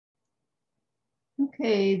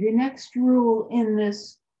Okay, the next rule in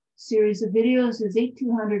this series of videos is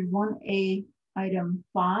 8200 1A item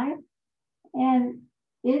 5, and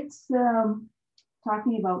it's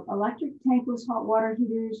talking about electric tankless hot water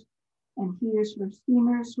heaters and heaters for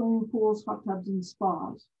steamers, swimming pools, hot tubs, and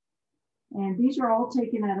spas. And these are all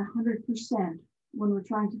taken at 100% when we're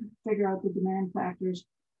trying to figure out the demand factors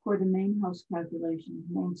for the main house calculation,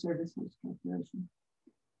 main service house calculation.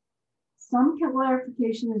 Some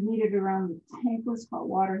clarification is needed around the tankless hot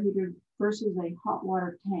water heater versus a hot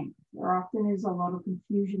water tank. There often is a lot of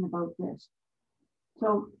confusion about this.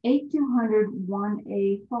 So 8200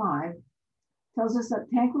 1A5 tells us that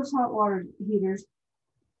tankless hot water heaters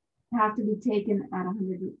have to be taken at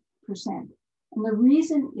 100%. And the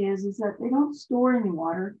reason is that they don't store any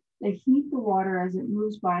water. They heat the water as it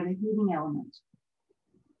moves by the heating elements.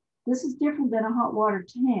 This is different than a hot water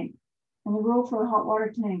tank. And the rule for a hot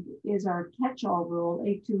water tank is our catch-all rule,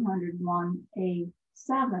 8200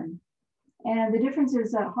 1A7. And the difference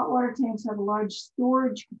is that hot water tanks have a large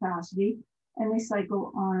storage capacity and they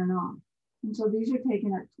cycle on and off. And so these are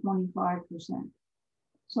taken at 25%.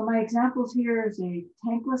 So my examples here is a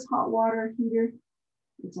tankless hot water heater.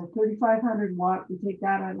 It's a 3500 watt. We take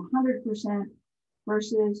that at 100%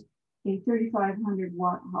 versus a 3500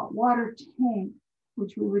 watt hot water tank,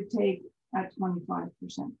 which we would take at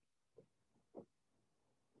 25%.